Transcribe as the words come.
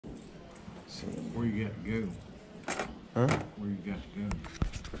Where you got to go? Huh? Where you got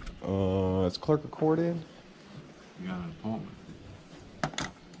to go? Is clerk of court in? You got an appointment.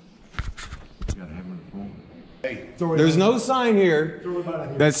 You gotta have an appointment. Hey, There's no sign here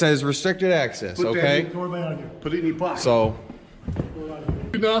that says restricted access, okay? Put it in your pocket. So,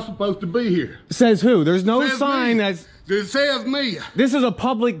 You're not supposed to be here. says who? There's no Says sign me. that's... It says me. This is a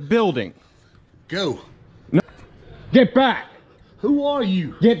public building. Go. No. Get back. Who are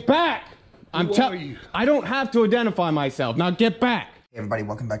you? Get back. Who are you? I don't have to identify myself. Now get back. Hey everybody,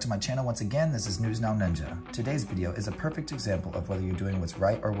 welcome back to my channel. Once again, this is News Now Ninja. Today's video is a perfect example of whether you're doing what's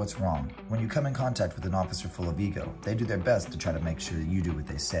right or what's wrong. When you come in contact with an officer full of ego, they do their best to try to make sure that you do what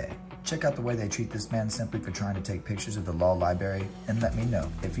they say. Check out the way they treat this man simply for trying to take pictures of the law library, and let me know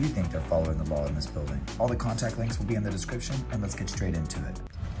if you think they're following the law in this building. All the contact links will be in the description, and let's get straight into it.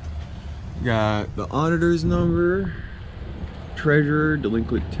 Got the auditor's number, treasurer,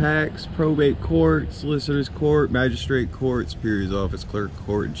 delinquent tax, probate court, solicitor's court, magistrate court, superior's office, clerk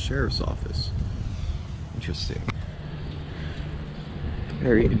court, and sheriff's office. Interesting.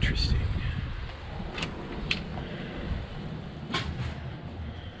 Very interesting.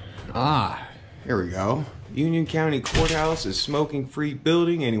 Ah, here we go. Union County Courthouse is smoking-free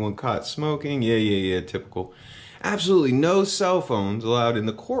building. Anyone caught smoking? Yeah, typical. Absolutely no cell phones allowed in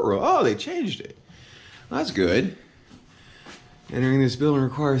the courtroom. Oh, they changed it. That's good. Entering this building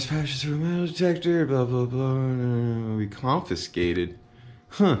requires passage through a metal detector, blah, blah, blah. Will be confiscated.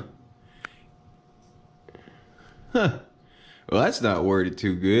 Huh. Well, that's not worded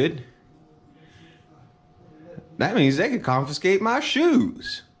too good. That means they could confiscate my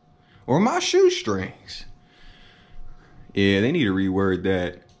shoes. Or my shoestrings. Yeah, they need to reword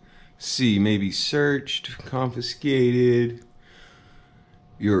that. See, maybe searched, confiscated.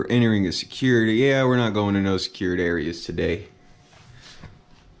 You're entering a security. Yeah, we're not going to no secured areas today.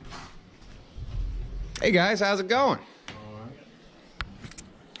 Hey guys, how's it going? Alright.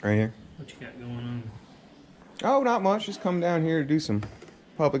 Right here. What you got going on? Oh, not much. Just come down here to do some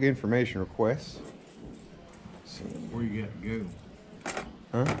public information requests. Where you got to go?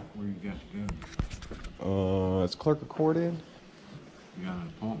 Huh? Where you got to go? Is clerk of court in? You got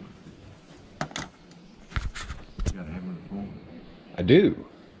an appointment. You gotta have an appointment. I do.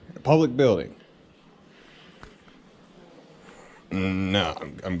 A public building. No,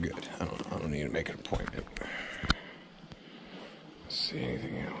 I'm good. I don't need to make an appointment. Let's see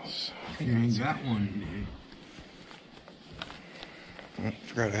anything else. You ain't got one yet. Oh,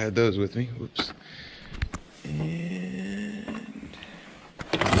 forgot I had those with me. Whoops. And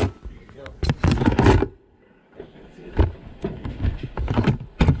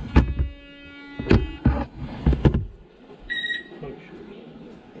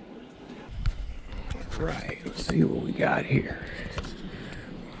right, let's see what we got here.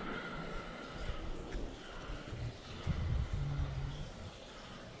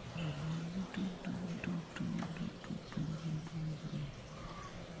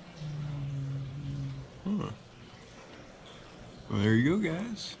 Well, there you go,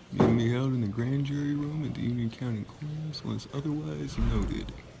 guys. Meeting be held in the grand jury room at the Union County Courthouse unless otherwise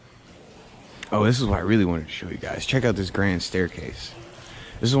noted. Oh, this is what I really wanted to show you guys. Check out this grand staircase.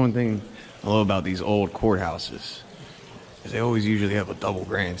 This is one thing I love about these old courthouses, is they always usually have a double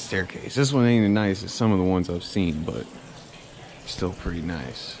grand staircase. This one ain't as nice as some of the ones I've seen, but still pretty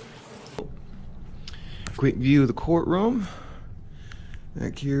nice. Quick view of the courtroom.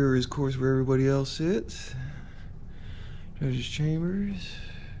 Back here is, of course, where everybody else sits. Judge's chambers.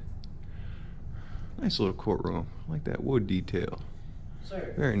 Nice little courtroom. I like that wood detail.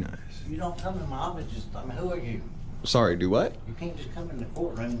 Sir, very nice. You don't come in my office who are you? Sorry, do what? You can't just come in the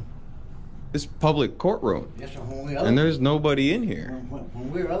courtroom. It's public courtroom. Yes, sir, when we open. And there's nobody in here.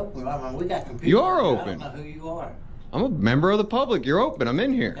 When we're open, I mean, we got computers. You are I open. don't know who you are. I'm a member of the public. You're open. I'm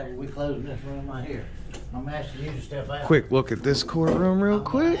in here. Okay, we closing this room right here. I'm asking you to step out. Quick look at this courtroom real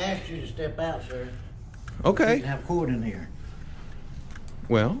quick. I asked you to step out, sir. You Okay. can have court in here.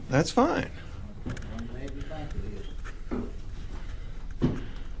 Well, that's fine. I'm glad you think it is.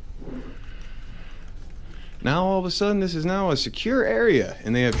 Now all of a sudden this is now a secure area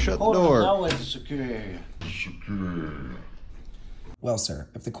and they have shut the Court is door. always a secure area. Well, sir,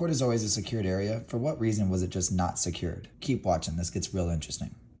 if the court is always a secured area, for what reason was it just not secured? Keep watching, this gets real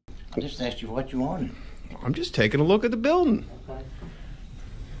interesting. I just asked you what you wanted. I'm just taking a look at the building. Okay.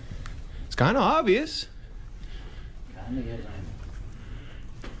 It's kind of obvious. Kind of is,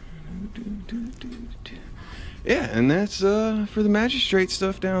 Yeah, and that's for the magistrate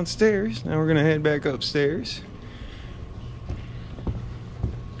stuff downstairs. Now we're gonna head back upstairs.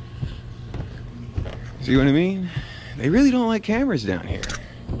 See what I mean? They really don't like cameras down here.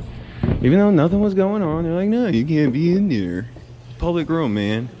 Even though nothing was going on, they're like, no, you can't be in there. Public room,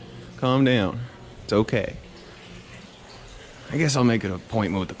 man. Calm down. It's okay. I guess I'll make an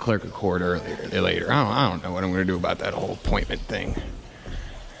appointment with the clerk of court later. I don't know what I'm going to do about that whole appointment thing.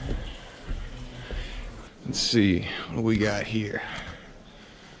 Let's see what we got here.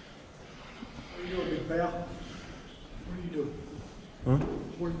 What are you doing, pal? What are you doing? Huh?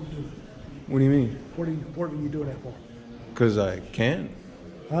 What are you doing? What do you mean? What are you doing that for? Because I can.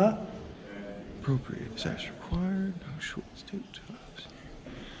 Huh? Appropriate sex required. No shorts, tank tops.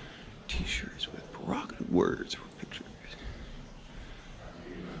 T-shirts with provocative words or pictures.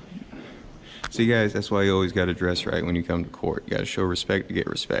 See, guys, that's why you always got to dress right when you come to court. You got to show respect to get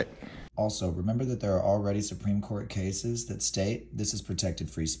respect. Also, remember that there are already Supreme Court cases that state this is protected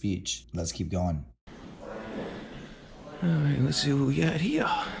free speech. Let's keep going. All right, let's see what we got here.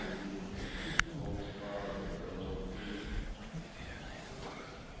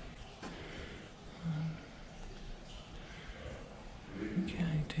 Okay,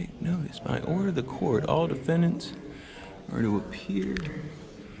 take notice. By order of the court, all defendants are to appear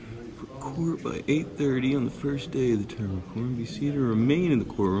for court by 8:30 on the first day of the term of court and be seated or remain in the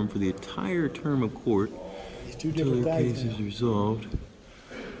courtroom for the entire term of court until their case is resolved.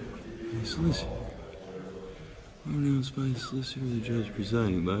 The solicitor. Announced by the solicitor or the judge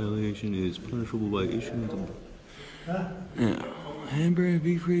presiding. Violation is punishable by issuance of... Now, hamburger,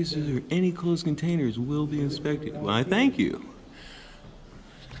 beef races, or any closed containers will be inspected. Well, I thank you.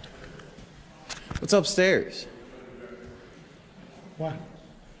 What's upstairs? What?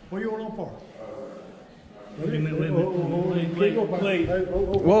 What are you on for? Wait.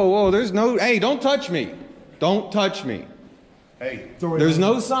 Whoa, whoa, there's no... Hey, don't touch me. Don't touch me. Hey, There's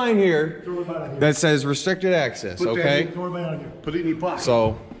no sign here that says restricted access, okay? put it in your pocket.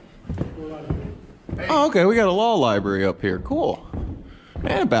 So... Oh, okay, we got a law library up here. Cool.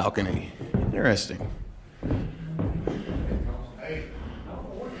 And a balcony. Interesting.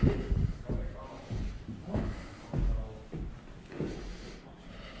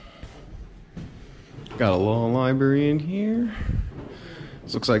 Got a law library in here.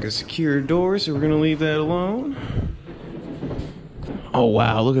 This looks like a secure door, so we're gonna leave that alone. Oh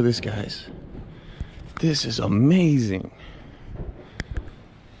wow, look at this, guys. This is amazing.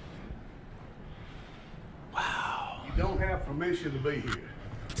 Wow. You don't have permission to be here.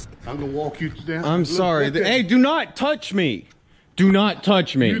 I'm gonna walk you down. I'm sorry. Hey, do not touch me. Do not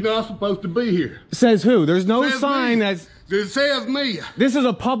touch me. You're not supposed to be here. Says who? There's no Says sign me. that's... It says me. This is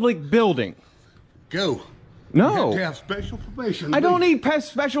a public building. Go. No. You have to have special permission. I don't need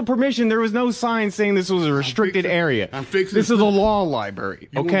special permission. There was no sign saying this was a restricted area. I'm fixing This is a law library,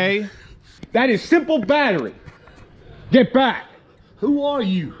 okay? That is simple battery. Get back. Who are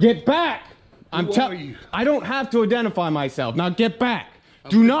you? Get back. Who are you? I don't have to identify myself. Now get back.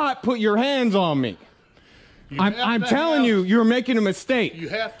 Do not put your hands on me. I'm telling you, you're making a mistake. You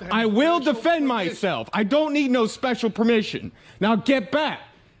have to have I will special defend permission. myself. I don't need no special permission. Now get back.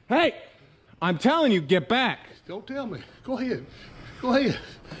 Hey, I'm telling you, get back. Don't tell me. Go ahead. Go ahead.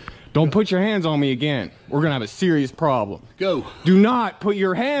 Don't put your hands on me again. We're going to have a serious problem. Go. Do not put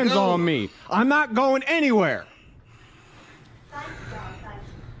your hands Go. on me. I'm not going anywhere. Thank you, John. Thank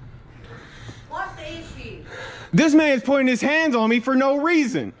you. What's the issue? This man's putting his hands on me for no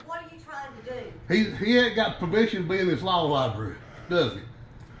reason. What are you trying to do? He ain't got permission to be in this law library, does he?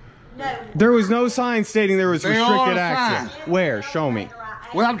 No. There was no sign stating there was There restricted are access. signs. Where? Show me.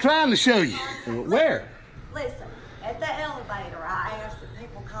 Well, I'm trying to show you. Where? Listen, at the elevator, I asked that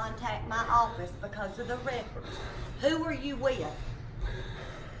people contact my office because of the records. Who are you with?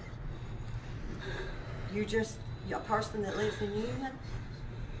 You're just a person that lives in Union?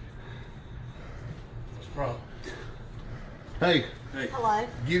 What's the problem? Hey, Hello?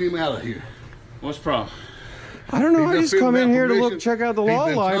 get him out of here. What's the problem? I don't know. I He's just not come in filled here to out look, permission. check out the He's law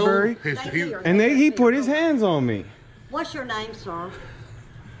been told library. And he put his hands on me. What's your name, sir?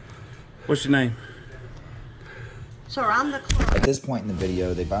 What's your name? Sir, I'm the clerk. At this point in the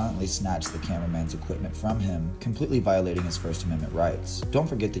video, they violently snatch the cameraman's equipment from him, completely violating his First Amendment rights. Don't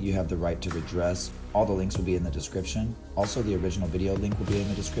forget that you have the right to redress. All the links will be in the description. Also, the original video link will be in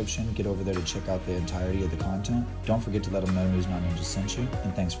the description. Get over there to check out the entirety of the content. Don't forget to let them know News Not Ninja sent you,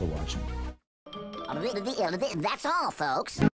 and thanks for watching. That's all, folks.